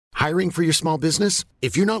Hiring for your small business?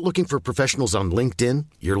 If you're not looking for professionals on LinkedIn,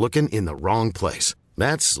 you're looking in the wrong place.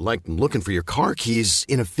 That's like looking for your car keys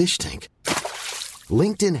in a fish tank.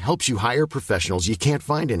 LinkedIn helps you hire professionals you can't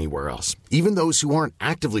find anywhere else, even those who aren't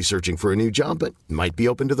actively searching for a new job but might be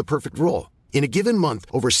open to the perfect role. In a given month,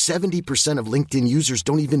 over 70% of LinkedIn users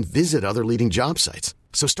don't even visit other leading job sites.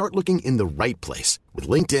 So start looking in the right place. With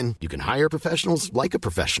LinkedIn, you can hire professionals like a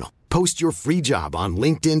professional. Post your free job on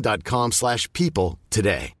linkedin.com/people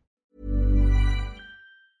today.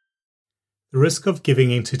 The risk of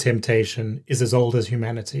giving in to temptation is as old as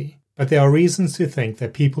humanity, but there are reasons to think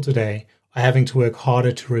that people today are having to work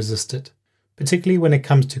harder to resist it, particularly when it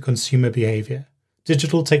comes to consumer behavior.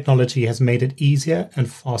 Digital technology has made it easier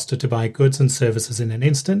and faster to buy goods and services in an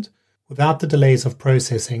instant, without the delays of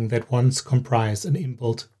processing that once comprised an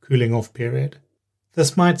inbuilt cooling-off period.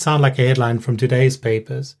 This might sound like a headline from today's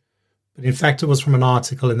papers, but in fact it was from an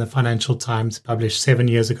article in the Financial Times published 7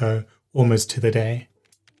 years ago, almost to the day.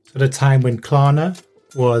 So at a time when Klarna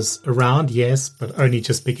was around, yes, but only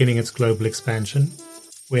just beginning its global expansion,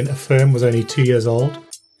 when Affirm was only 2 years old,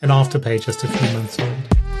 and Afterpay just a few months old.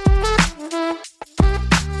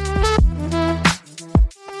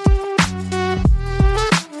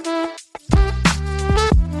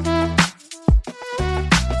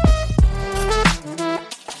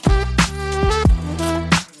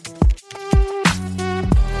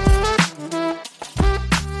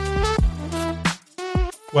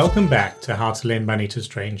 Welcome back to How to Lend Money to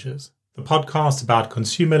Strangers, the podcast about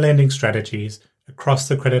consumer lending strategies across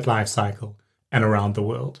the credit lifecycle and around the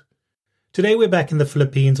world. Today we're back in the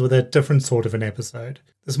Philippines with a different sort of an episode.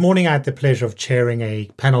 This morning I had the pleasure of chairing a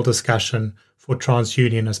panel discussion for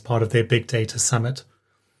TransUnion as part of their Big Data Summit.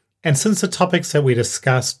 And since the topics that we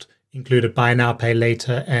discussed included buy now, pay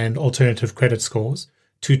later and alternative credit scores,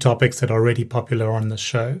 two topics that are already popular on the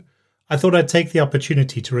show, I thought I'd take the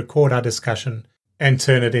opportunity to record our discussion and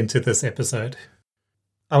turn it into this episode.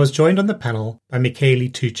 I was joined on the panel by Michele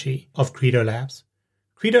Tucci of Credo Labs.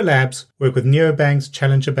 Credo Labs work with neobanks,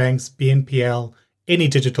 challenger banks, BNPL, any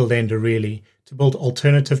digital lender really, to build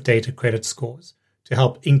alternative data credit scores to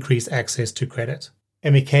help increase access to credit.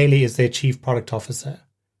 And Michele is their Chief Product Officer.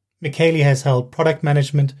 Michele has held product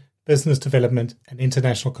management, business development, and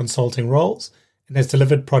international consulting roles and has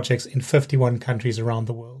delivered projects in 51 countries around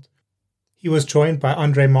the world. He was joined by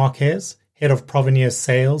Andre Marquez, Head of Provenir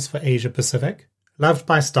Sales for Asia Pacific. Loved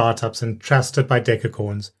by startups and trusted by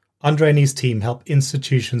decacorns, Andre and his team help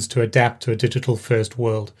institutions to adapt to a digital-first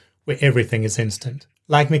world where everything is instant.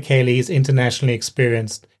 Like Michele, he's internationally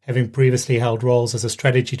experienced, having previously held roles as a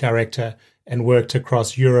strategy director and worked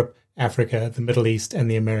across Europe, Africa, the Middle East, and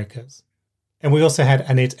the Americas. And we also had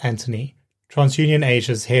Annette Anthony, TransUnion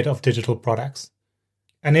Asia's Head of Digital Products.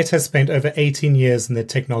 Annette has spent over 18 years in the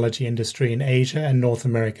technology industry in Asia and North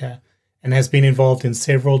America, and has been involved in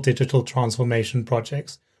several digital transformation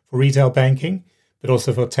projects for retail banking, but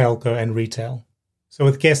also for telco and retail. So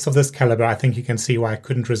with guests of this caliber, I think you can see why I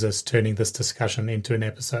couldn't resist turning this discussion into an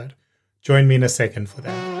episode. Join me in a second for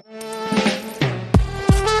that.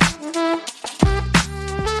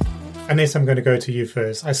 Annette, I'm going to go to you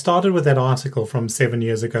first. I started with that article from 7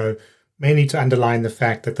 years ago, mainly to underline the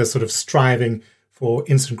fact that this sort of striving for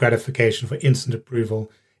instant gratification, for instant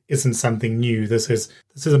approval, isn't something new. This is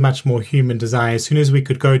a much more human desire. As soon as we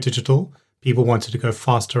could go digital, people wanted to go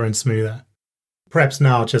faster and smoother. Perhaps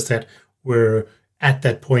now just that we're at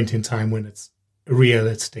that point in time when it's a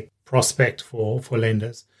realistic prospect for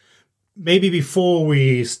lenders. Maybe before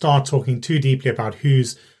we start talking too deeply about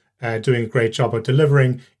who's doing a great job of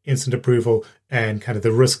delivering instant approval and kind of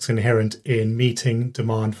the risks inherent in meeting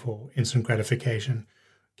demand for instant gratification,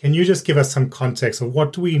 can you just give us some context of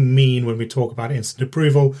what do we mean when we talk about instant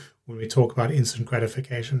approval, when we talk about instant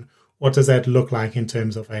gratification? What does that look like in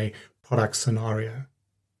terms of a product scenario?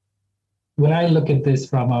 When I look at this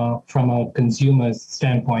from a consumer's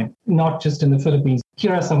standpoint, not just in the Philippines,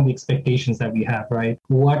 here are some of the expectations that we have, right?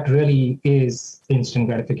 What really is instant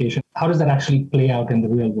gratification? How does that actually play out in the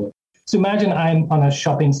real world? So imagine I'm on a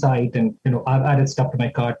shopping site and I've added stuff to my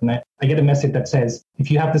cart and I get a message that says,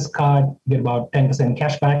 if you have this card, you get about 10%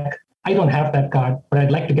 cash back. I don't have that card, but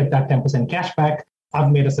I'd like to get that 10% cash back.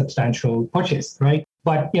 I've made a substantial purchase, right?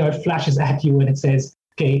 But it flashes at you and it says,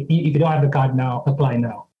 okay, if you don't have the card now, apply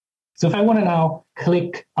now. So if I want to now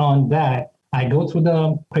click on that, I go through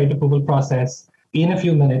the credit approval process in a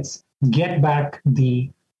few minutes, get back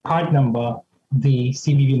the card number, the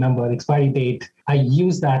CVV number, the expiry date. I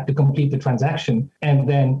use that to complete the transaction and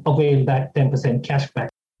then avail that 10% cash back.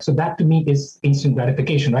 So that to me is instant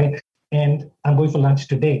gratification, right? And I'm going for lunch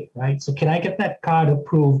today, right? So can I get that card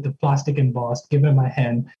approved, the plastic embossed, given in my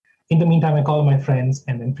hand In the meantime, I call my friends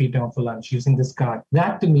and then treat them out for lunch using this card.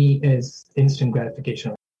 That to me is instant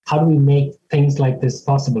gratification. How do we make things like this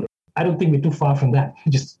possible? I don't think we're too far from that,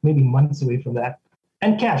 just maybe months away from that.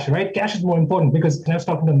 And cash, right? Cash is more important because I was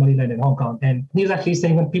talking to Moneyland in Hong Kong, and he was actually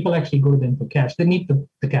saying when people actually go to them for cash, they need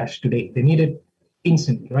the cash today. They need it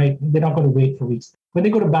instantly, right? They're not going to wait for weeks. When they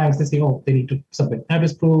go to banks, they say, oh, they need to submit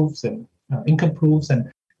address proofs and income proofs, and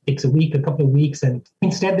it takes a couple of weeks. And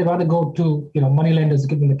instead, they'd rather go to money lenders,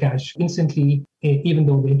 give them the cash instantly, even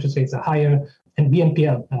though the interest rates are higher. And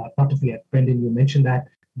BNPL, not to forget, Brendan, you mentioned that,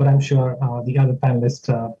 but I'm sure the other panelists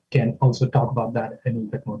can also talk about that in a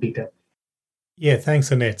bit more detail. Yeah,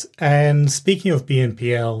 thanks, Annette. And speaking of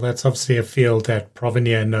BNPL, that's obviously a field that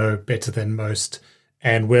Provenir know better than most.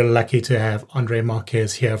 And we're lucky to have Andre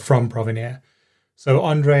Marquez here from Provenir. So,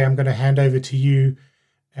 Andre, I'm going to hand over to you.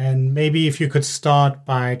 And maybe if you could start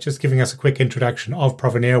by just giving us a quick introduction of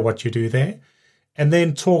Provenir, what you do there, and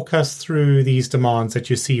then talk us through these demands that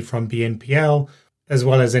you see from BNPL, as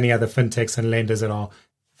well as any other fintechs and lenders that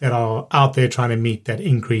are out there trying to meet that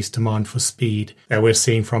increased demand for speed that we're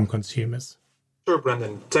seeing from consumers. Sure,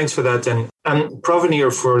 Brendan. Thanks for that. And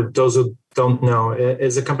Provenir, for those who don't know,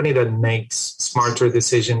 is a company that makes smarter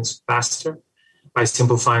decisions faster by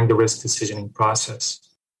simplifying the risk decisioning process.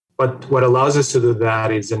 But what allows us to do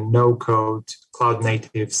that is a no-code,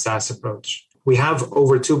 cloud-native SaaS approach. We have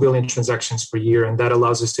over 2 billion transactions per year, and that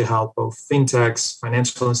allows us to help both fintechs,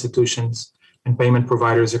 financial institutions, and payment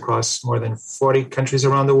providers across more than 40 countries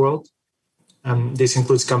around the world. This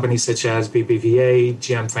includes companies such as BBVA,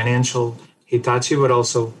 GM Financial, Hitachi, but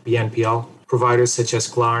also BNPL, providers such as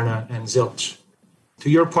Klarna and Zilch. To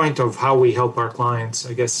your point of how we help our clients,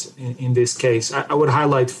 I guess in this case, I would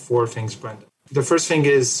highlight 4 things, Brendan. The first thing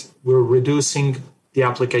is we're reducing the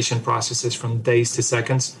application processes from days to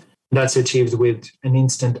seconds. That's achieved with an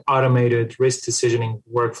instant automated risk decisioning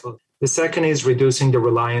workflow. The second is reducing the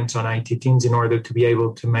reliance on IT teams in order to be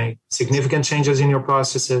able to make significant changes in your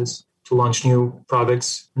processes, to launch new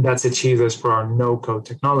products. And that's achieved as per our no-code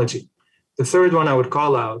technology. The third one I would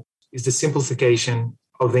call out is the simplification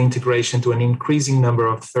of the integration to an increasing number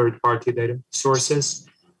of third-party data sources.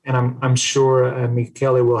 And I'm sure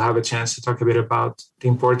Michele will have a chance to talk a bit about the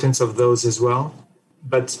importance of those as well.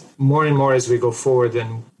 But more and more as we go forward,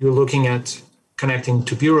 and you're looking at connecting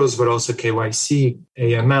to bureaus, but also KYC,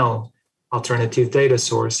 AML, alternative data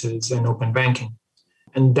sources, and open banking.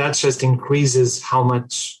 And that just increases how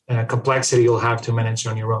much complexity you'll have to manage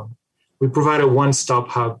on your own. We provide a one-stop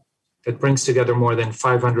hub that brings together more than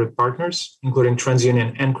 500 partners, including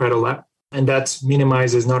TransUnion and Credolab. And that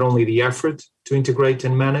minimizes not only the effort to integrate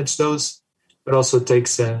and manage those, but also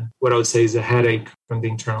takes what I would say is a headache from the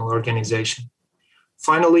internal organization.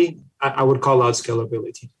 Finally, I would call out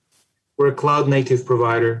scalability. We're a cloud-native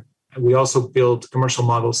provider. And we also build commercial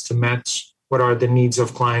models to match what are the needs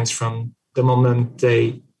of clients from the moment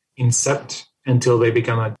they incept until they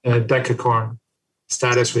become a decacorn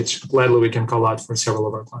status, which gladly we can call out for several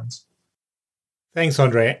of our clients. Thanks,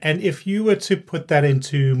 Andre. And if you were to put that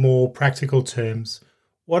into more practical terms,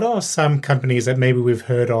 what are some companies that maybe we've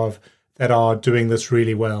heard of that are doing this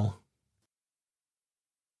really well?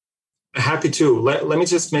 Happy to. Let me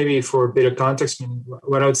just maybe for a bit of context,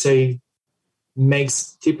 what I would say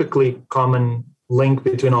makes typically common link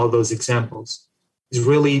between all those examples is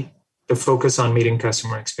really the focus on meeting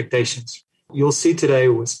customer expectations. You'll see today,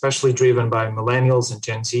 especially driven by millennials and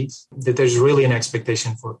Gen Zs, that there's really an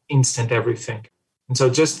expectation for instant everything. And so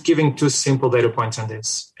just giving 2 simple data points on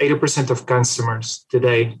this, 80% of customers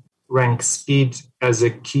today rank speed as a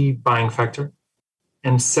key buying factor.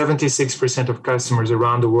 And 76% of customers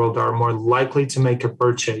around the world are more likely to make a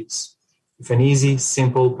purchase if an easy,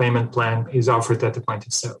 simple payment plan is offered at the point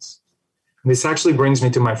of sales. And this actually brings me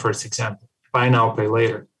to my first example, buy now, pay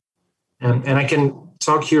later. And I can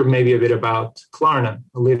talk here maybe a bit about Klarna,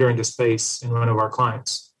 a leader in the space and one of our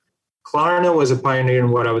clients. Klarna was a pioneer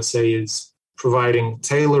in what I would say is providing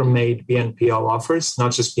tailor-made BNPL offers,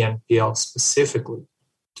 not just BNPL specifically,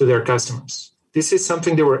 to their customers. This is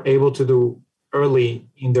something they were able to do early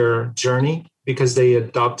in their journey because they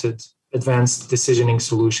adopted advanced decisioning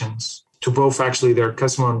solutions to both actually their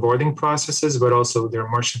customer onboarding processes, but also their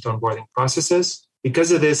merchant onboarding processes.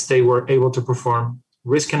 Because of this, they were able to perform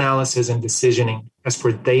risk analysis and decisioning as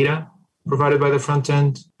per data provided by the front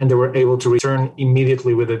end, and they were able to return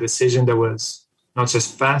immediately with a decision that was not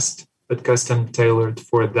just fast, but custom tailored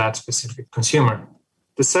for that specific consumer.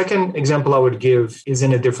 The second example I would give is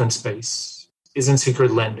in a different space, is in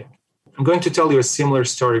secured lending. I'm going to tell you a similar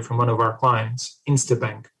story from one of our clients,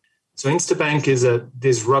 Instabank. So Instabank is a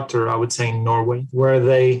disruptor, I would say, in Norway, where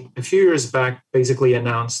they, a few years back, basically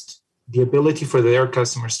announced the ability for their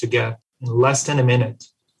customers to get in less than a minute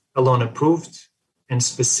a loan approved and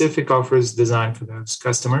specific offers designed for those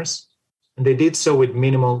customers. And they did so with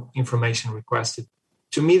minimal information requested.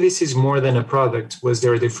 To me, this is more than a product, was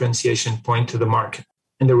their differentiation point to the market.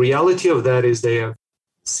 And the reality of that is they have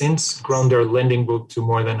since grown their lending book to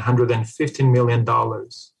more than $115 million.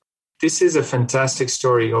 This is a fantastic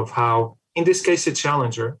story of how, in this case, a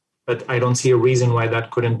challenger, but I don't see a reason why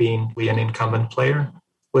that couldn't be an incumbent player,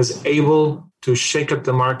 was able to shake up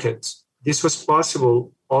the market. This was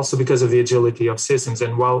possible also because of the agility of systems.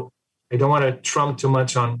 And while I don't want to trump too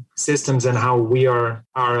much on systems and how we are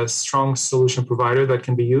a strong solution provider that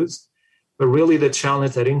can be used, but really the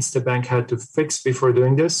challenge that Instabank had to fix before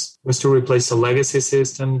doing this was to replace a legacy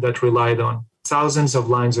system that relied on thousands of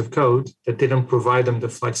lines of code that didn't provide them the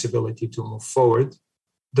flexibility to move forward.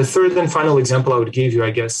 The third and final example I would give you,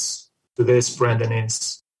 I guess, to this, Brandon,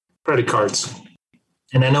 is credit cards.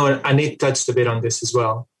 And I know Anit touched a bit on this as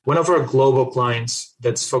well. One of our global clients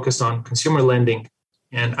that's focused on consumer lending,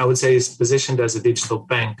 and I would say is positioned as a digital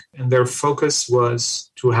bank, and their focus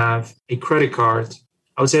was to have a credit card,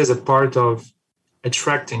 I would say, as a part of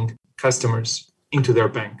attracting customers into their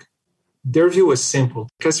bank. Their view was simple.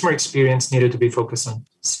 Customer experience needed to be focused on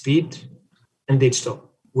speed and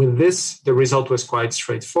digital. With this, the result was quite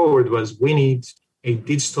straightforward, was we need a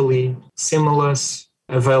digitally seamless,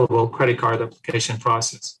 available credit card application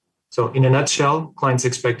process. So in a nutshell, clients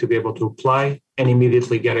expect to be able to apply and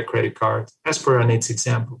immediately get a credit card, as per Anit's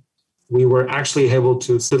example. We were actually able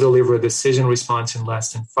to deliver a decision response in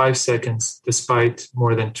less than 5 seconds, despite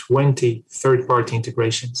more than 20 third-party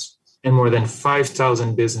integrations and more than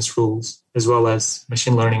 5,000 business rules, as well as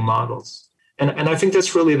machine learning models. And I think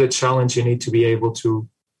that's really the challenge you need to be able to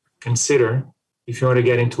consider if you want to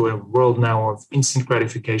get into a world now of instant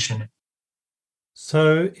gratification.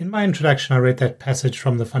 So in my introduction, I read that passage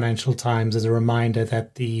from the Financial Times as a reminder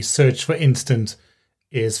that the search for instant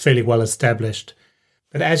is fairly well established.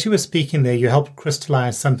 But as you were speaking there, you helped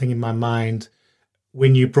crystallize something in my mind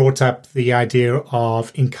when you brought up the idea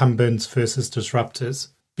of incumbents versus disruptors.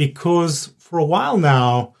 Because for a while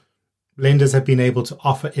now, lenders have been able to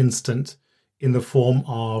offer instant in the form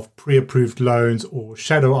of pre-approved loans or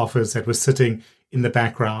shadow offers that were sitting in the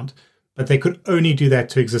background. But they could only do that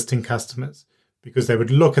to existing customers, because they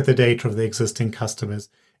would look at the data of the existing customers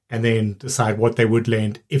and then decide what they would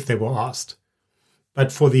lend if they were asked.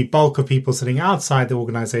 But for the bulk of people sitting outside the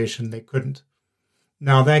organization, they couldn't.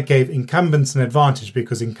 Now, that gave incumbents an advantage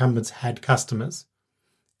because incumbents had customers.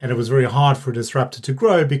 And it was very hard for a disruptor to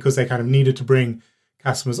grow because they kind of needed to bring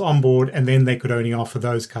customers on board, and then they could only offer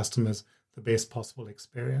those customers the best possible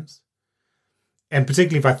experience. And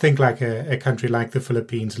particularly if I think like a country like the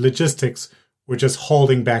Philippines, logistics were just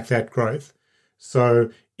holding back that growth. So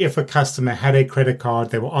if a customer had a credit card,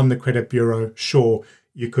 they were on the credit bureau, sure,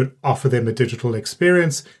 you could offer them a digital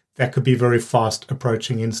experience that could be very fast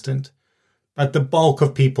approaching instant. But the bulk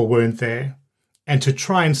of people weren't there. And to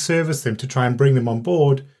try and service them, to try and bring them on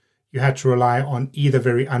board, you had to rely on either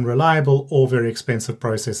very unreliable or very expensive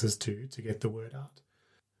processes to get the word out.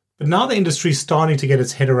 But now the industry is starting to get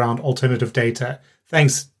its head around alternative data,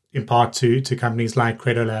 thanks in part to companies like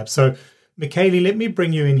Credolab. So, Michele, let me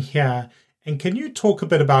bring you in here. And can you talk a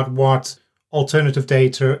bit about what alternative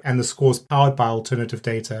data and the scores powered by alternative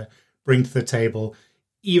data bring to the table,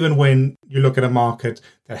 even when you look at a market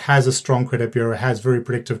that has a strong credit bureau, has very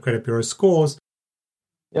predictive credit bureau scores?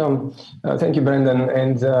 Yeah, thank you, Brandon,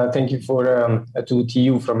 and thank you to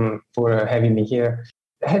you for having me here.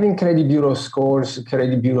 Having credit bureau scores,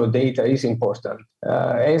 credit bureau data is important.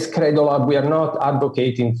 As Credolab, we are not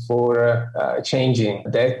advocating for changing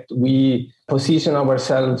that. We position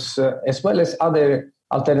ourselves, as well as other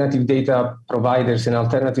alternative data providers and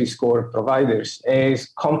alternative score providers, as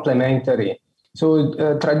complementary.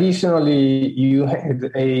 So traditionally, you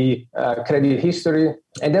had a credit history,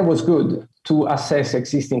 and that was good to assess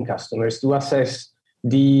existing customers, to assess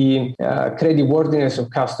the creditworthiness of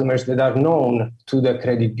customers that are known to the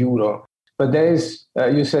credit bureau. But there is,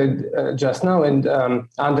 you said just now, and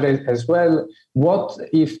Andre as well, what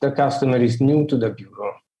if the customer is new to the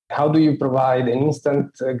bureau? How do you provide an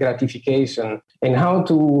instant gratification, and how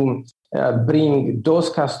to bring those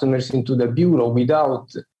customers into the bureau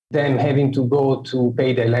without them having to go to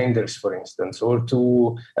payday lenders, for instance, or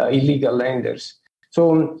to illegal lenders?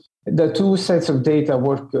 So the two sets of data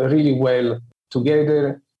work really well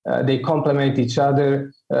together. They complement each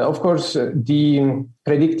other. Of course, the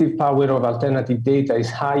predictive power of alternative data is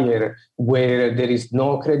higher where there is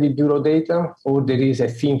no credit bureau data or there is a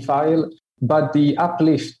thin file. But the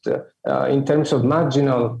uplift in terms of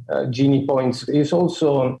marginal Gini points is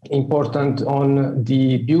also important on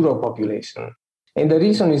the bureau population. And the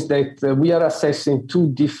reason is that we are assessing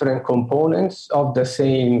two different components of the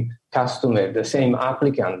same customer, the same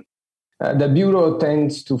applicant. The bureau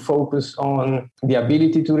tends to focus on the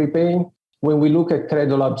ability to repay. When we look at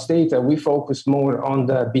Credolab's data, we focus more on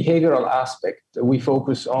the behavioral aspect. We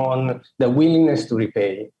focus on the willingness to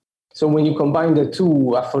repay. So when you combine the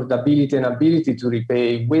two, affordability and ability to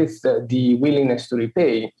repay with the willingness to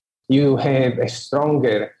repay, you have a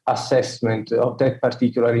stronger assessment of that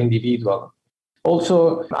particular individual.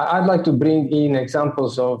 Also, I'd like to bring in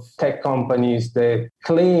examples of tech companies that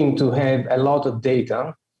claim to have a lot of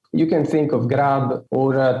data. You can think of Grab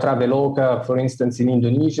or Traveloka, for instance, in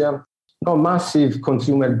Indonesia. Massive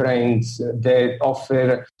consumer brands that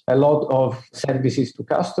offer a lot of services to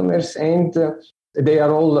customers, and they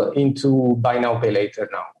are all into buy now, pay later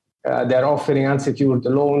now. They're offering unsecured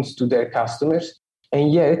loans to their customers,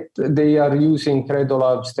 and yet they are using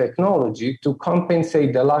Credolab's technology to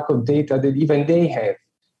compensate the lack of data that even they have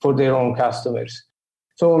for their own customers.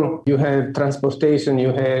 So you have transportation,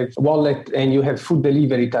 you have wallet, and you have food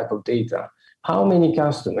delivery type of data. How many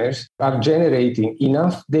customers are generating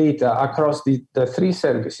enough data across the three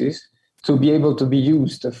services to be able to be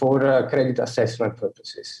used for credit assessment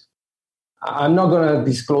purposes? I'm not going to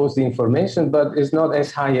disclose the information, but it's not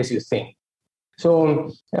as high as you think.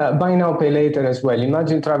 So buy now, pay later as well.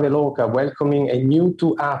 Imagine Traveloka welcoming a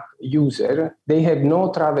new-to-app user. They have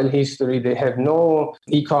no travel history. They have no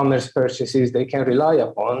e-commerce purchases they can rely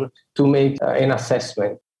upon to make an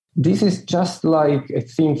assessment. This is just like a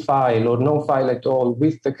thin file or no file at all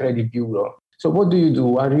with the credit bureau. So what do you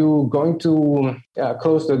do? Are you going to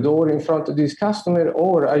close the door in front of this customer,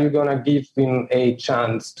 or are you going to give him a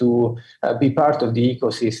chance to be part of the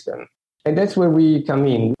ecosystem? And that's where we come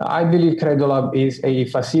in. I believe Credolab is a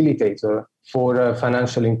facilitator for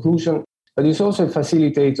financial inclusion, but it's also a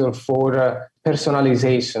facilitator for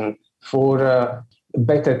personalization, for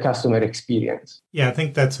better customer experience. Yeah, I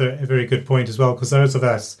think that's a very good point as well, because those of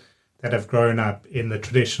us that have grown up in the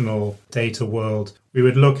traditional data world, we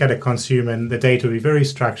would look at a consumer and the data would be very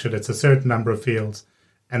structured. It's a certain number of fields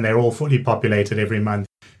and they're all fully populated every month.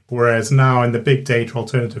 Whereas now in the big data,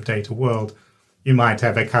 alternative data world, you might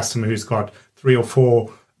have a customer who's got 3 or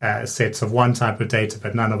 4 sets of one type of data,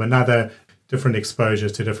 but none of another, different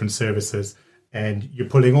exposures to different services. And you're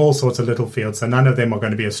pulling all sorts of little fields. So none of them are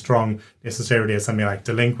going to be as strong necessarily as something like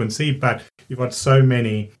delinquency, but you've got so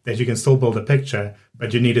many that you can still build a picture,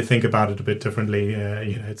 but you need to think about it a bit differently.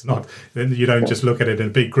 It's not, you don't just look at it in a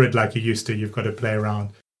big grid like you used to. You've got to play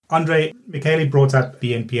around. Andre, Michele brought up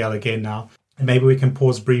BNPL again now, and maybe we can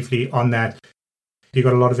pause briefly on that. You've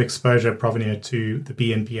got a lot of exposure, Provenir, to the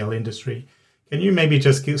BNPL industry. Can you maybe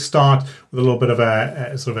just start with a little bit of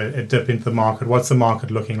a sort of a dip into the market? What's the market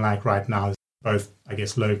looking like right now? Both, I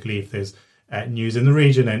guess, locally, if there's news in the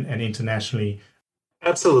region and internationally.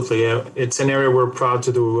 Absolutely. It's an area we're proud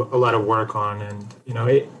to do a lot of work on. And,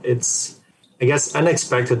 it's, I guess,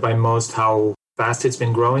 unexpected by most how fast it's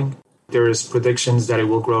been growing. There's predictions that it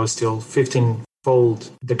will grow still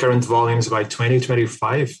 15-fold the current volumes by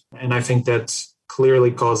 2025. And I think that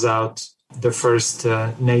clearly calls out the first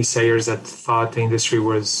naysayers that thought the industry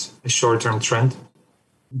was a short-term trend.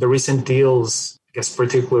 The recent deals, I guess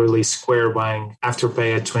particularly Square buying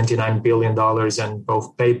Afterpay at $29 billion and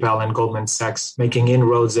both PayPal and Goldman Sachs making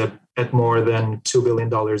inroads at more than $2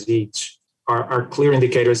 billion each are clear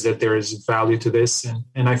indicators that there is value to this.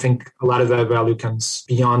 And I think a lot of that value comes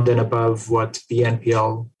beyond and above what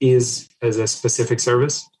BNPL is as a specific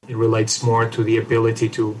service. It relates more to the ability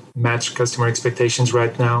to match customer expectations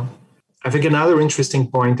right now. I think another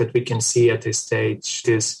interesting point that we can see at this stage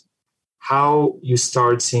is how you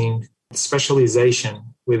start seeing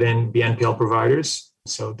specialization within BNPL providers.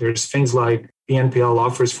 So there's things like BNPL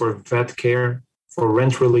offers for vet care, for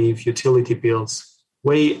rent relief, utility bills,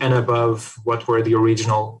 way and above what were the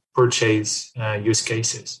original purchase use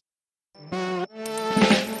cases.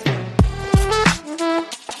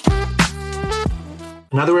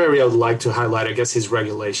 Another area I would like to highlight, I guess, is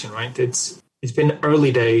regulation, right? It's been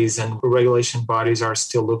early days and regulation bodies are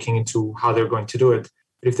still looking into how they're going to do it.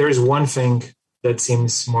 But if there is one thing that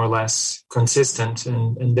seems more or less consistent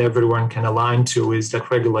and everyone can align to is that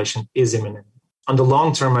regulation is imminent. On the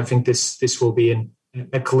long term, I think this will be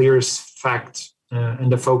a clear fact,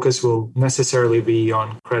 and the focus will necessarily be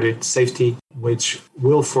on credit safety, which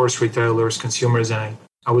will force retailers, consumers, and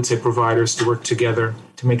I would say providers to work together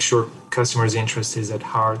to make sure customers' interest is at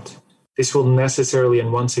heart. This will necessarily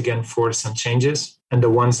and once again force some changes, and the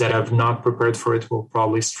ones that have not prepared for it will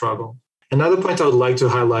probably struggle. Another point I would like to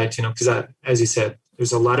highlight, because as you said,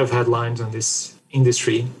 there's a lot of headlines on this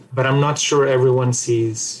industry, but I'm not sure everyone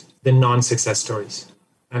sees the non-success stories.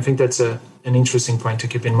 I think that's an interesting point to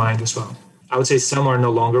keep in mind as well. I would say some are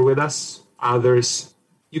no longer with us. Others,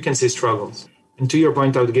 you can see struggles. And to your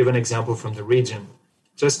point, I would give an example from the region.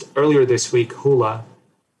 Just earlier this week, Hula,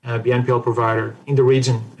 a BNPL provider in the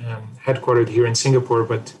region, headquartered here in Singapore,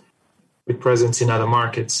 but with presence in other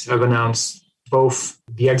markets, have announced both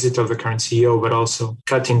the exit of the current CEO, but also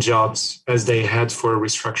cutting jobs as they head for a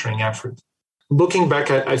restructuring effort. Looking back,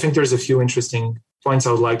 I think there's a few interesting points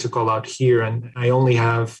I would like to call out here, and I only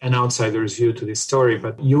have an outsider's view to this story,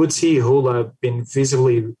 but you would see Hula been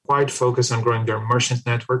visibly quite focused on growing their merchant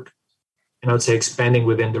network, and I would say expanding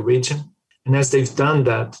within the region. And as they've done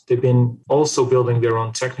that, they've been also building their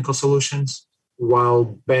own technical solutions while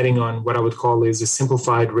betting on what I would call is a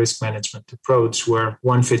simplified risk management approach where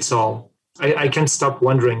one fits all. I can't stop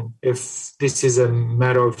wondering if this is a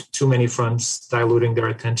matter of too many fronts diluting their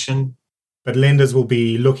attention. But lenders will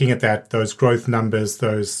be looking at those growth numbers,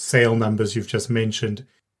 those sale numbers you've just mentioned.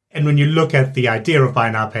 And when you look at the idea of buy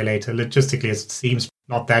now, pay later, logistically, it seems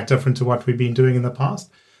not that different to what we've been doing in the past.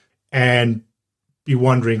 And be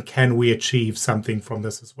wondering, can we achieve something from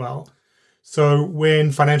this as well? So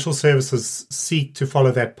when financial services seek to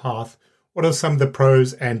follow that path, what are some of the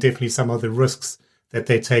pros and definitely some of the risks that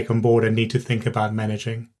they take on board and need to think about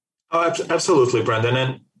managing? Oh, absolutely, Brendan.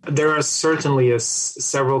 And there are certainly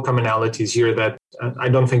several commonalities here that I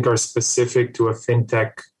don't think are specific to a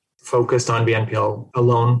fintech focused on BNPL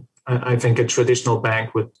alone. I think a traditional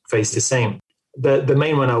bank would face the same. The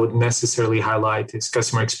main one I would necessarily highlight is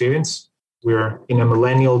customer experience. We're in a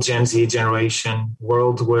millennial Gen Z generation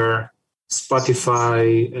world where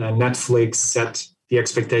Spotify, Netflix set the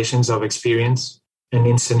expectations of experience and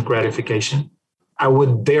instant gratification. I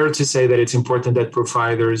would dare to say that it's important that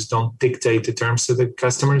providers don't dictate the terms to the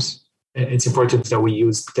customers. It's important that we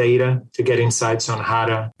use data to get insights on how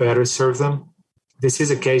to better serve them. This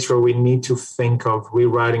is a case where we need to think of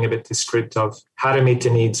rewriting a bit the script of how to meet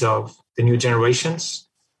the needs of the new generations,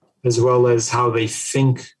 as well as how they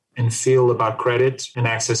think and feel about credit and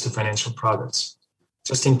access to financial products.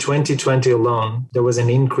 Just in 2020 alone, there was an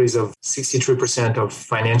increase of 63% of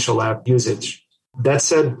financial app usage. That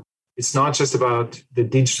said, it's not just about the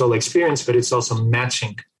digital experience, but it's also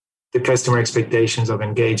matching the customer expectations of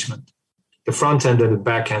engagement. The front end and the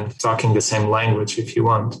back end talking the same language if you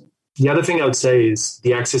want. The other thing I would say is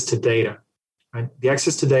the access to data. Right? The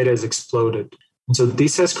access to data has exploded. And so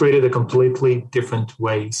this has created a completely different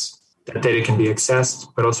ways that data can be accessed,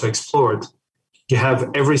 but also explored. You have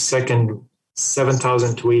every second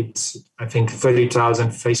 7,000 tweets, I think 30,000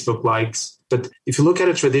 Facebook likes. But if you look at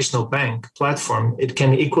a traditional bank platform, it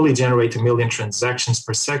can equally generate 1 million transactions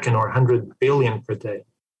per second or 100 billion per day.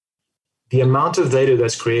 The amount of data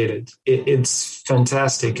that's created, it's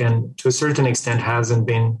fantastic and to a certain extent hasn't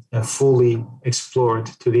been fully explored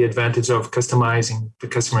to the advantage of customizing the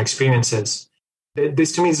customer experiences.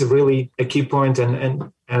 This to me is really a key point,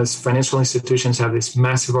 and as financial institutions have this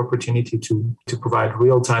massive opportunity to provide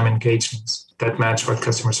real-time engagements that match what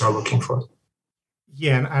customers are looking for.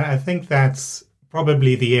 Yeah, and I think that's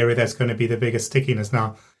probably the area that's going to be the biggest stickiness.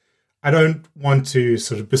 Now, I don't want to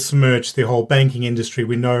sort of besmirch the whole banking industry.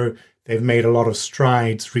 We know they've made a lot of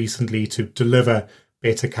strides recently to deliver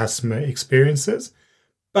better customer experiences.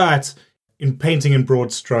 But in painting in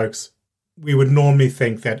broad strokes, we would normally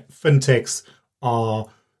think that fintechs are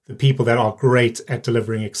the people that are great at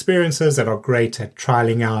delivering experiences, that are great at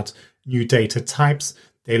trialing out new data types.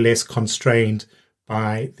 They're less constrained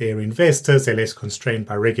by their investors. They're less constrained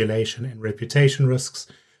by regulation and reputation risks.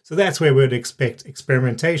 So that's where we'd expect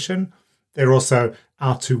experimentation. They're also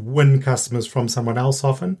out to win customers from someone else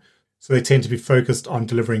often. So they tend to be focused on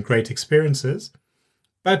delivering great experiences.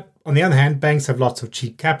 But on the other hand, banks have lots of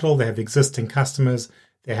cheap capital. They have existing customers.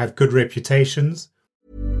 They have good reputations.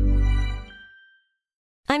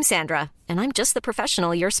 I'm Sandra, and I'm just the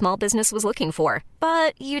professional your small business was looking for.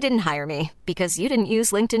 But you didn't hire me because you didn't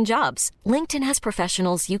use LinkedIn Jobs. LinkedIn has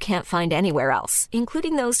professionals you can't find anywhere else,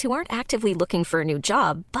 including those who aren't actively looking for a new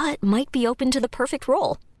job, but might be open to the perfect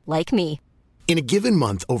role, like me. In a given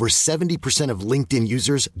month, over 70% of LinkedIn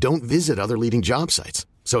users don't visit other leading job sites.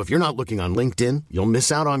 So if you're not looking on LinkedIn, you'll miss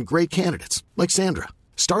out on great candidates like Sandra.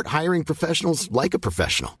 Start hiring professionals like a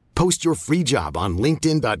professional. Post your free job on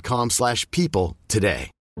linkedin.com/people today.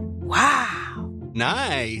 Wow.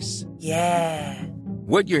 Nice. Yeah.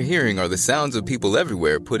 What you're hearing are the sounds of people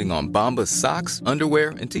everywhere putting on Bombas socks, underwear,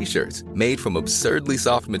 and T-shirts made from absurdly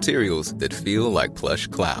soft materials that feel like plush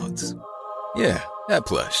clouds. Yeah, that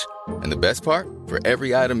plush. And the best part? For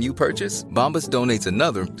every item you purchase, Bombas donates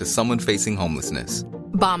another to someone facing homelessness.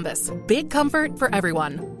 Bombas. Big comfort for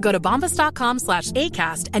everyone. Go to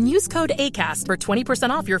bombas.com/ACAST and use code ACAST for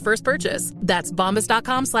 20% off your first purchase. That's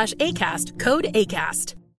bombas.com/ACAST. Code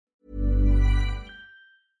ACAST.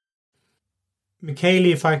 Michele,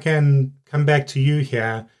 if I can come back to you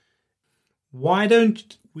here, why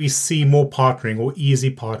don't we see more partnering, or easy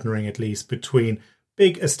partnering at least, between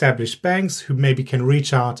big established banks who maybe can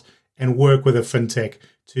reach out and work with a fintech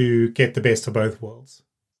to get the best of both worlds?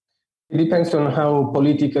 It depends on how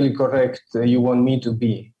politically correct you want me to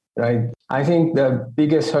be, right? I think the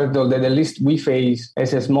biggest hurdle that at least we face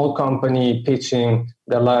as a small company pitching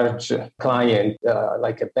the large client,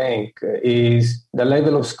 like a bank, is the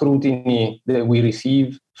level of scrutiny that we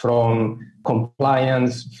receive from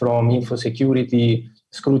compliance, from info security,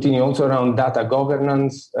 scrutiny also around data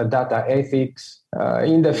governance, data ethics.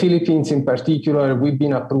 In the Philippines in particular, we've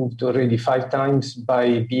been approved already 5 times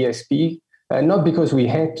by BSP, not because we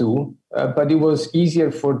had to, but it was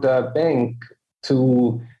easier for the bank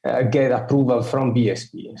to get approval from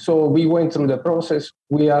BSP. So we went through the process.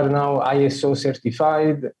 We are now ISO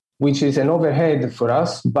certified, which is an overhead for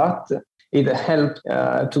us, but it helped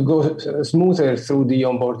to go smoother through the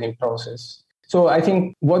onboarding process. So I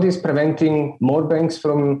think what is preventing more banks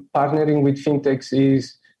from partnering with fintechs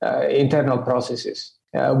is internal processes,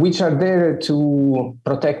 which are there to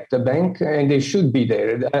protect the bank, and they should be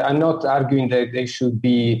there. I'm not arguing that they should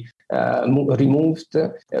be removed,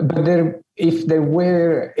 but if there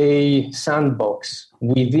were a sandbox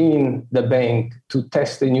within the bank to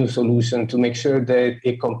test a new solution to make sure that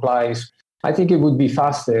it complies, I think it would be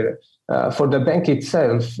faster for the bank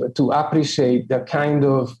itself to appreciate the kind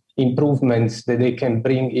of improvements that they can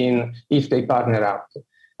bring in if they partner up.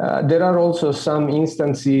 There are also some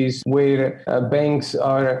instances where banks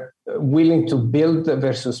are willing to build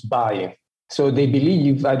versus buy. So they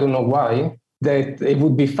believe, I don't know why, that it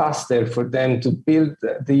would be faster for them to build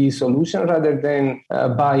the solution rather than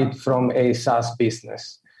buy it from a SaaS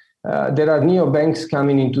business. There are neobanks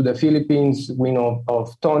coming into the Philippines. We know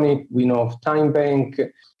of Tonic, we know of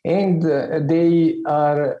TimeBank, and they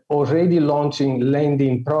are already launching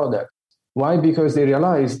lending products. Why? Because they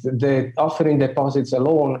realized that offering deposits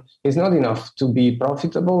alone is not enough to be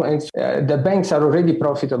profitable, and the banks are already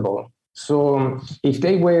profitable. So if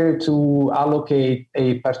they were to allocate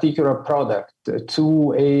a particular product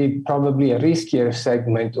to probably a riskier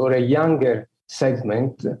segment or a younger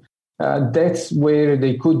segment, that's where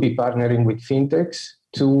they could be partnering with fintechs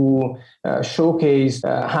to showcase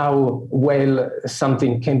how well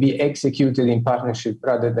something can be executed in partnership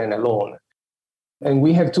rather than alone. And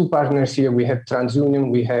we have 2 partners here. We have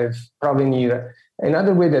TransUnion, we have Provenir.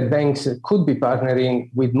 Another way that banks could be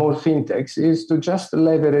partnering with more fintechs is to just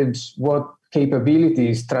leverage what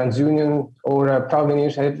capabilities TransUnion or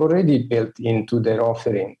Provenir have already built into their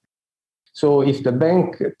offering. So if the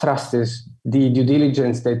bank trusts the due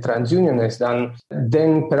diligence that TransUnion has done,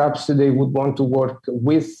 then perhaps they would want to work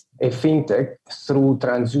with a fintech through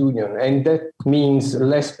TransUnion. And that means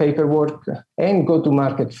less paperwork and go to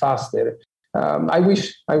market faster. I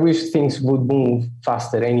wish things would move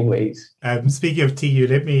faster anyways. Speaking of TU,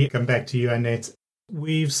 let me come back to you, Annette.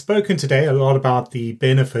 We've spoken today a lot about the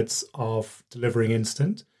benefits of delivering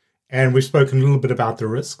instant, and we've spoken a little bit about the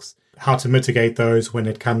risks, how to mitigate those when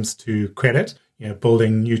it comes to credit,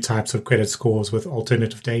 building new types of credit scores with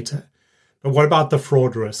alternative data. But what about the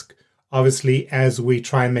fraud risk? Obviously, as we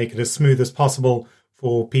try and make it as smooth as possible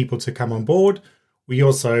for people to come on board, we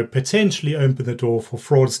also potentially open the door for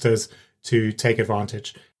fraudsters to take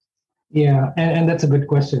advantage. Yeah, and that's a good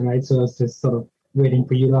question, right? So I was just sort of waiting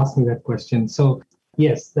for you to ask me that question. So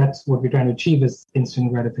yes, that's what we're trying to achieve is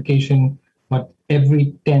instant gratification, but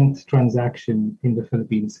every 10th transaction in the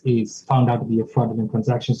Philippines is found out to be a fraudulent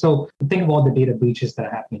transaction. So think of all the data breaches that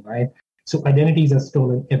are happening, right? So identities are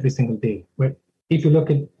stolen every single day. But if you look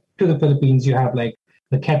to the Philippines, you have like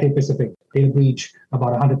the Cathay Pacific data breach,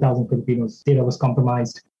 about 100,000 Filipinos' data was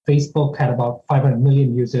compromised. Facebook had about 500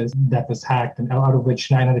 million users that was hacked, and out of which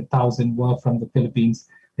 900,000 were from the Philippines.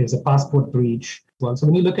 There's a passport breach as well. So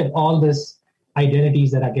when you look at all this identities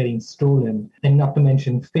that are getting stolen, and not to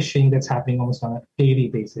mention phishing that's happening almost on a daily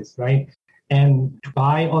basis, right? And to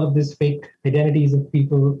buy all of these fake identities of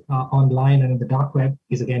people online and in the dark web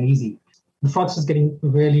is again easy. The fraudsters is getting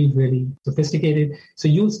really, really sophisticated. So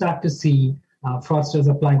you'll start to see fraudsters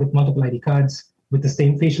applying with multiple ID cards with the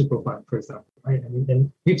same facial profile, for example, right?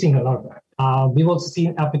 And we've seen a lot of that. We've also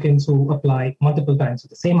seen applicants who apply multiple times with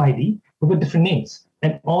the same ID, but with different names.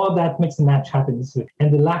 And all of that mix and match happens.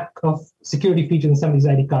 And the lack of security features in some of these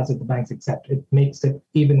ID cards that the banks accept, it makes it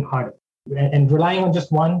even harder. And relying on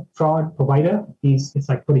just one fraud provider it's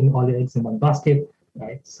like putting all your eggs in one basket,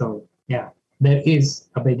 right? So yeah, there is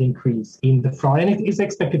a big increase in the fraud, and it is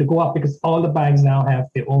expected to go up because all the banks now have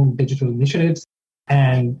their own digital initiatives,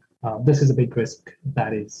 and this is a big risk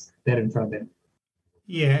that is there in front of them.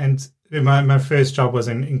 Yeah, and my first job was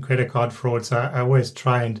in credit card fraud, so I always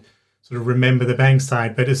try and sort of remember the bank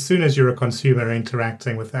side. But as soon as you're a consumer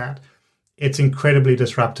interacting with that, it's incredibly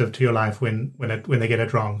disruptive to your life when they get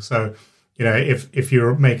it wrong. So, if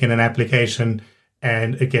you're making an application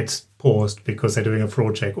and it gets paused because they're doing a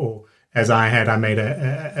fraud check, or as I made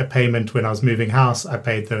a payment when I was moving house, I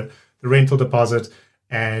paid the rental deposit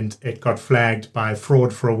and it got flagged by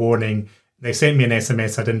fraud for a warning. They sent me an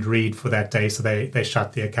SMS I didn't read for that day, so they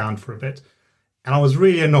shut the account for a bit. And I was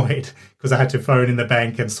really annoyed because I had to phone in the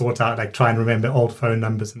bank and sort out, try and remember old phone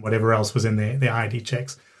numbers and whatever else was in their ID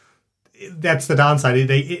checks. That's the downside.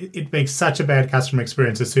 It makes such a bad customer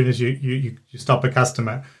experience as soon as you stop a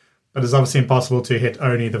customer. But it's obviously impossible to hit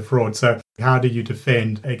only the fraud. So how do you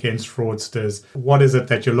defend against fraudsters? What is it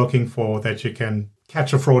that you're looking for that you can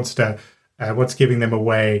catch a fraudster? What's giving them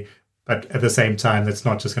away? But at the same time, it's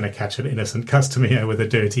not just going to catch an innocent customer with a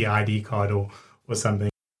dirty ID card or something.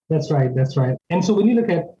 That's right. And so when you look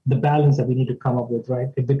at the balance that we need to come up with,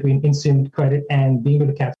 right, between instant credit and being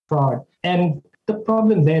able to catch fraud, and the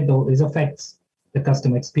problem there, though, is affects the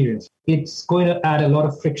customer experience. It's going to add a lot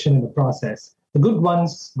of friction in the process. The good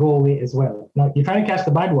ones go away as well. Now, you're trying to catch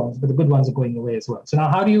the bad ones, but the good ones are going away as well. So now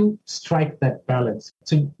how do you strike that balance?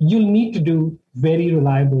 So you'll need to do very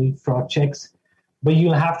reliable fraud checks, but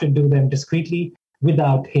you'll have to do them discreetly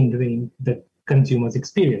without hindering the consumer's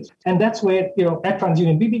experience. And that's where, at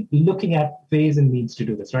TransUnion, we'll be looking at ways and means to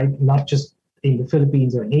do this, right? Not just in the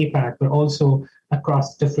Philippines or in APAC, but also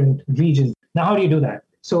across different regions. Now, how do you do that?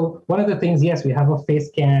 So one of the things, yes, we have a face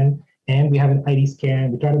scan and we have an ID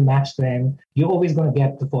scan. We try to match them. You're always going to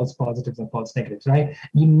get the false positives and false negatives, right?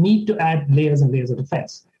 You need to add layers and layers of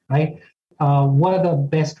defense, right? One of the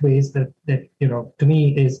best ways that to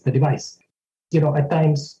me is the device. At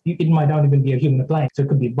times it might not even be a human appliance. So it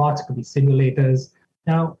could be bots, it could be simulators.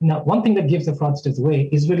 Now, one thing that gives the fraudsters away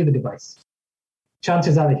is really the device.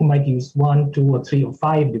 Chances are that he might use 1, 2, or 3, or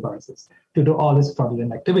 5 devices to do all his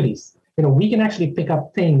fraudulent activities. We can actually pick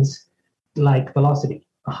up things like velocity.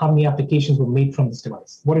 How many applications were made from this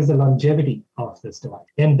device? What is the longevity of this device?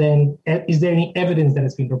 And then is there any evidence that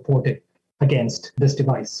has been reported against this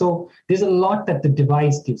device? So there's a lot that the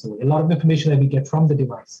device gives away, a lot of information that we get from the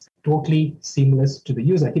device, totally seamless to the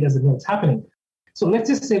user. He doesn't know what's happening. So let's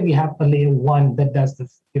just say we have a layer 1 that does the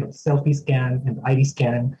selfie scan and the ID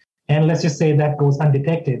scan. And let's just say that goes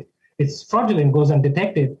undetected. It's fraudulent, goes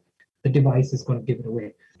undetected. The device is going to give it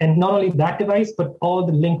away. And not only that device, but all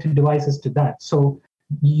the linked devices to that. So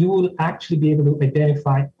you will actually be able to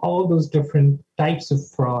identify all those different types of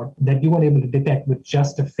fraud that you weren't able to detect with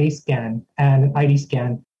just a face scan and an ID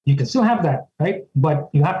scan. You can still have that, right? But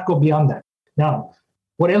you have to go beyond that. Now,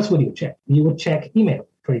 what else would you check? You would check email,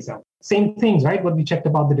 for example. Same things, right? What we checked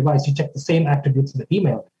about the device, you check the same attributes of the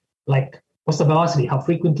email. Like, what's the velocity? How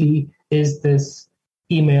frequently is this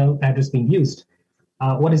email address being used?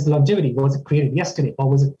 What is the longevity? Was it created yesterday, or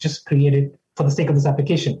was it just created for the sake of this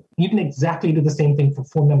application? You can exactly do the same thing for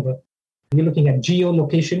phone number. You're looking at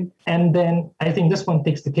geolocation. And then I think this one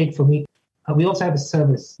takes the cake for me. We also have a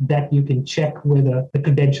service that you can check whether the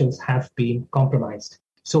credentials have been compromised.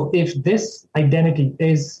 So if this identity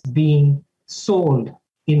is being sold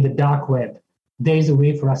in the dark web, there is a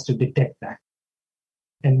way for us to detect that.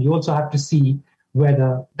 And you also have to see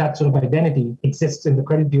whether that sort of identity exists in the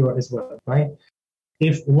credit bureau as well, right?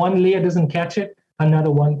 If one layer doesn't catch it, another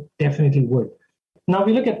one definitely would. Now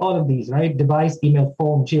we look at all of these, right? Device, email,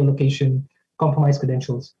 phone, geolocation, compromised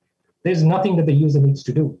credentials. There's nothing that the user needs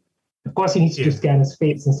to do. Of course, he needs to scan his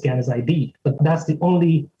face and scan his ID, but that's the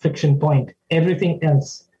only friction point. Everything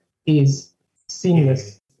else is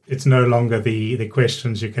seamless. It's no longer the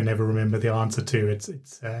questions you can never remember the answer to.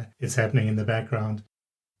 It's happening in the background.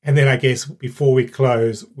 And then I guess before we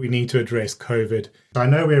close, we need to address COVID. I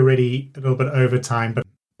know we're already a little bit over time, but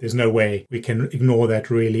there's no way we can ignore that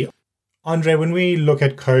really. Andre, when we look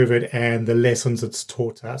at COVID and the lessons it's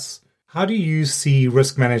taught us, how do you see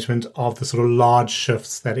risk management of the sort of large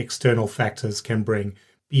shifts that external factors can bring,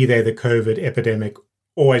 be they the COVID epidemic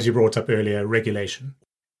or, as you brought up earlier, regulation?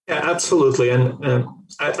 Yeah, absolutely. And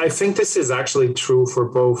I think this is actually true for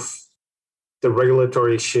both the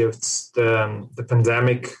regulatory shifts, the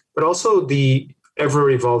pandemic, but also the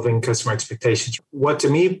ever-evolving customer expectations. What to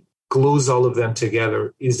me glues all of them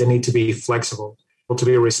together is the need to be flexible, to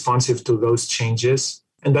be responsive to those changes.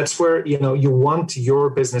 And that's where, you want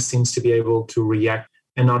your business teams to be able to react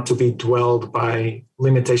and not to be dwelled by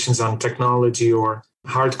limitations on technology or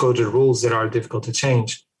hard-coded rules that are difficult to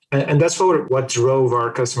change. And that's what drove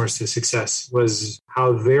our customers to success, was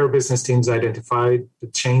how their business teams identified the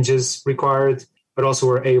changes required, but also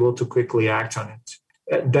were able to quickly act on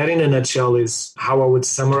it. That in a nutshell is how I would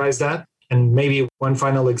summarize that. And maybe one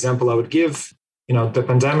final example I would give, the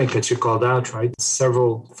pandemic that you called out, right?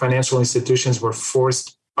 Several financial institutions were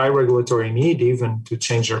forced by regulatory need even to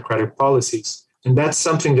change their credit policies. And that's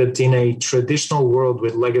something that in a traditional world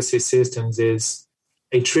with legacy systems is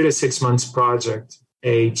a 3 to 6 months project,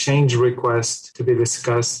 a change request to be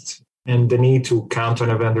discussed, and the need to count on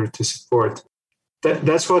a vendor to support.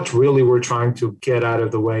 That's what really we're trying to get out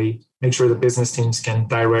of the way, make sure the business teams can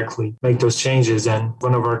directly make those changes. And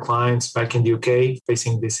one of our clients back in the UK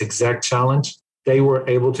facing this exact challenge, they were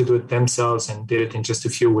able to do it themselves and did it in just a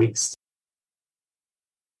few weeks.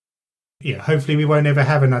 Yeah, hopefully we won't ever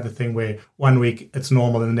have another thing where 1 week it's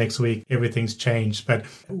normal and the next week everything's changed. But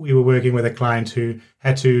we were working with a client who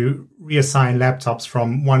had to reassign laptops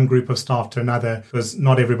from one group of staff to another because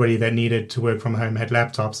not everybody that needed to work from home had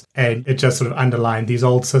laptops. And it just sort of underlined these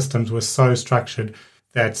old systems were so structured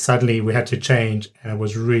that suddenly we had to change, and it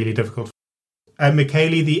was really difficult.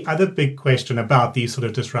 Michele, the other big question about these sort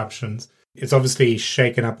of disruptions, it's obviously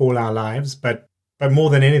shaken up all our lives, but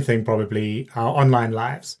more than anything, probably our online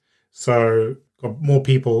lives. So got more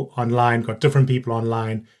people online, got different people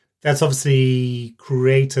online. That's obviously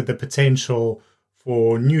created the potential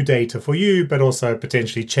for new data for you, but also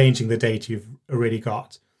potentially changing the data you've already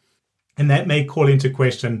got. And that may call into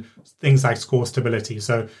question things like score stability.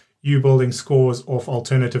 So you building scores off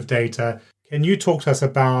alternative data. Can you talk to us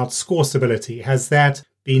about score stability? Has that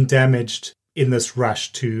been damaged in this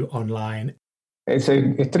rush to online? It's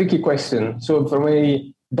a tricky question. So from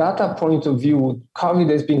a data point of view, COVID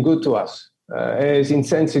has been good to us. As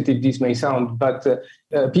insensitive this may sound, but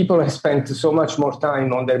people have spent so much more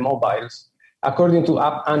time on their mobiles. According to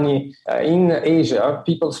App Annie, in Asia,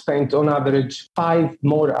 people spent on average 5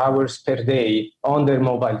 more hours per day on their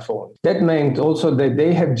mobile phone. That meant also that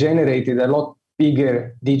they have generated a lot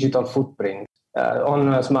bigger digital footprint on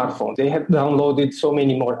a smartphone. They have downloaded so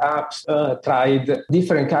many more apps, tried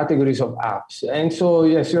different categories of apps. And so,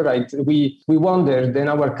 yes, you're right. We wondered, and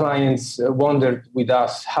our clients wondered with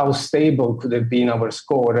us, how stable could have been our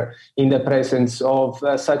score in the presence of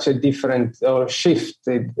such a different or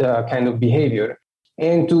shifted kind of behavior.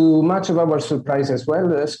 And to much of our surprise as well,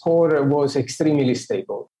 the score was extremely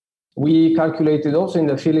stable. We calculated also in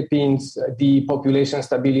the Philippines the population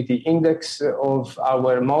stability index of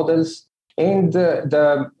our models. And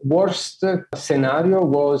the worst scenario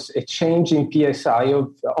was a change in PSI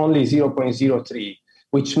of only 0.03,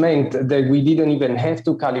 which meant that we didn't even have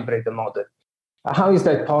to calibrate the model. How is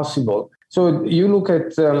that possible? So you look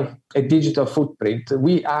at a digital footprint,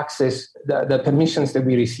 we access the permissions that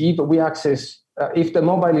we receive. We access, if the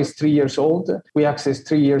mobile is 3 years old, we access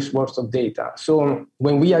 3 years worth of data. So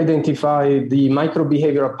when we identify the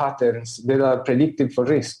micro-behavioral patterns that are predictive for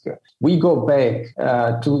risk, we go back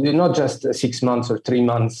to not just 6 months or 3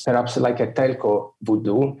 months, perhaps like a telco would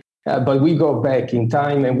do, but we go back in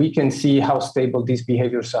time and we can see how stable these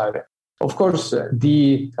behaviors are. Of course,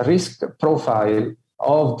 the risk profile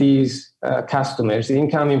of these customers, the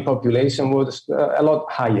incoming population was a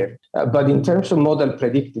lot higher. But in terms of model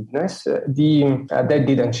predictiveness, that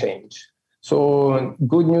didn't change. So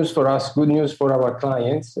good news for us, good news for our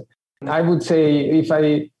clients. I would say if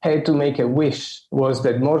I had to make a wish was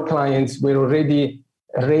that more clients were already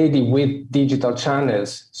ready with digital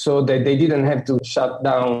channels so that they didn't have to shut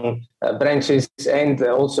down branches and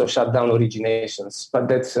also shut down originations. But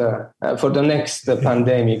that's for the next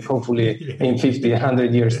pandemic, hopefully in 50,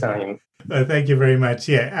 100 years' time. Thank you very much.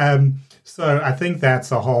 Yeah. So I think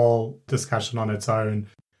that's a whole discussion on its own.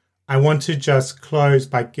 I want to just close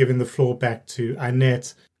by giving the floor back to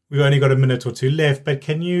Annette. We've only got a minute or two left, but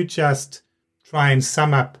can you just try and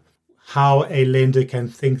sum up how a lender can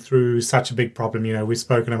think through such a big problem? You know, we've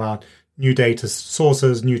spoken about new data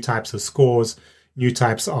sources, new types of scores, new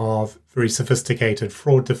types of very sophisticated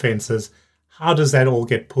fraud defenses. How does that all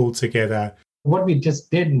get pulled together? What we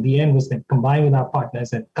just did in the end was then combine with our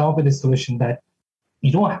partners and come up with a solution that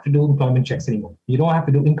you don't have to do employment checks anymore. You don't have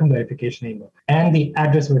to do income verification anymore. And the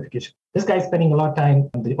address verification. This guy's spending a lot of time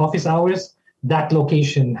on the office hours. That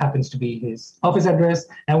location happens to be his office address,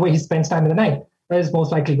 and where he spends time in the night is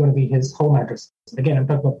most likely going to be his home address. Again, I'm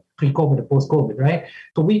talking about pre-COVID or post-COVID, right?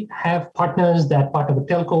 So we have partners that partner with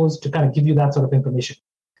telcos to kind of give you that sort of information.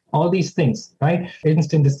 All these things, right?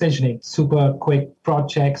 Instant decisioning, super quick fraud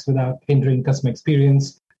checks without hindering customer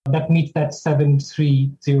experience. that meets that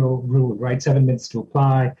 7-3-0 rule, right? 7 minutes to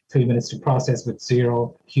apply, 3 minutes to process with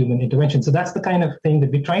 0 human intervention. So that's the kind of thing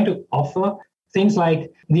that we're trying to offer. Things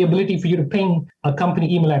like the ability for you to ping a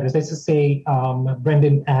company email address, let's just say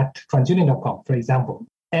Brendan@transunion.com, for example,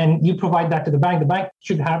 and you provide that to the bank. The bank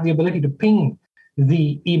should have the ability to ping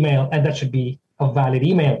the email, and that should be a valid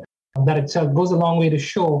email. That itself goes a long way to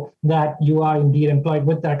show that you are indeed employed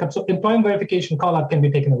with that company. So employment verification call-out can be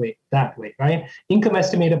taken away that way, right? Income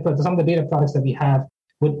estimator, some of the data products that we have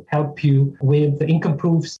would help you with the income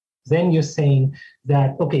proofs. Then you're saying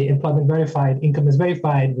that, okay, employment verified, income is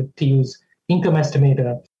verified with TU's income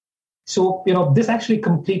estimator. So, this actually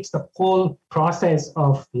completes the whole process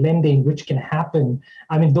of lending, which can happen.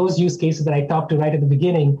 I mean, those use cases that I talked to right at the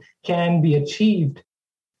beginning can be achieved.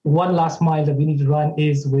 One last mile that we need to run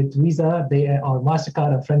is with Visa. Or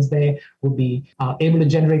MasterCard, our friends there will be able to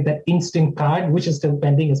generate that instant card, which is still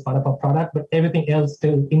pending as part of our product, but everything else,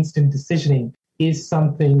 still instant decisioning, is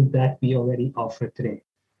something that we already offer today.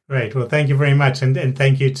 Great. Well, thank you very much. And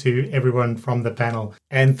thank you to everyone from the panel.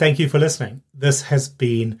 And thank you for listening. This has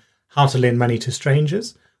been How to Lend Money to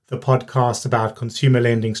Strangers, the podcast about consumer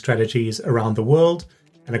lending strategies around the world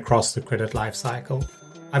and across the credit life cycle.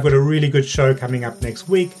 I've got a really good show coming up next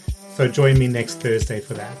week, so join me next Thursday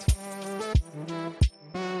for that.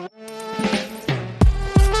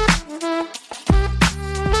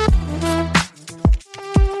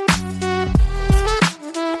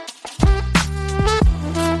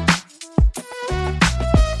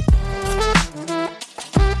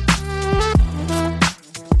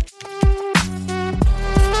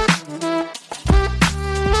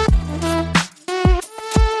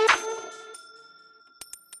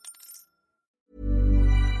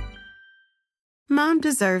 Mom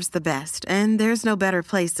deserves the best, and there's no better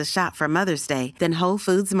place to shop for Mother's Day than Whole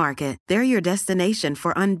Foods Market. They're your destination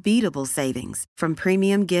for unbeatable savings, from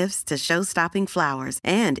premium gifts to show-stopping flowers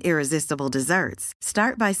and irresistible desserts.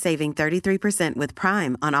 Start by saving 33% with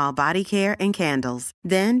Prime on all body care and candles.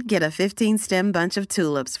 Then get a 15-stem bunch of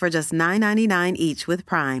tulips for just $9.99 each with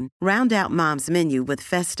Prime. Round out Mom's menu with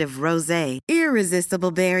festive rosé,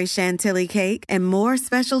 irresistible berry chantilly cake, and more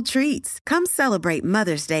special treats. Come celebrate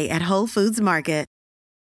Mother's Day at Whole Foods Market.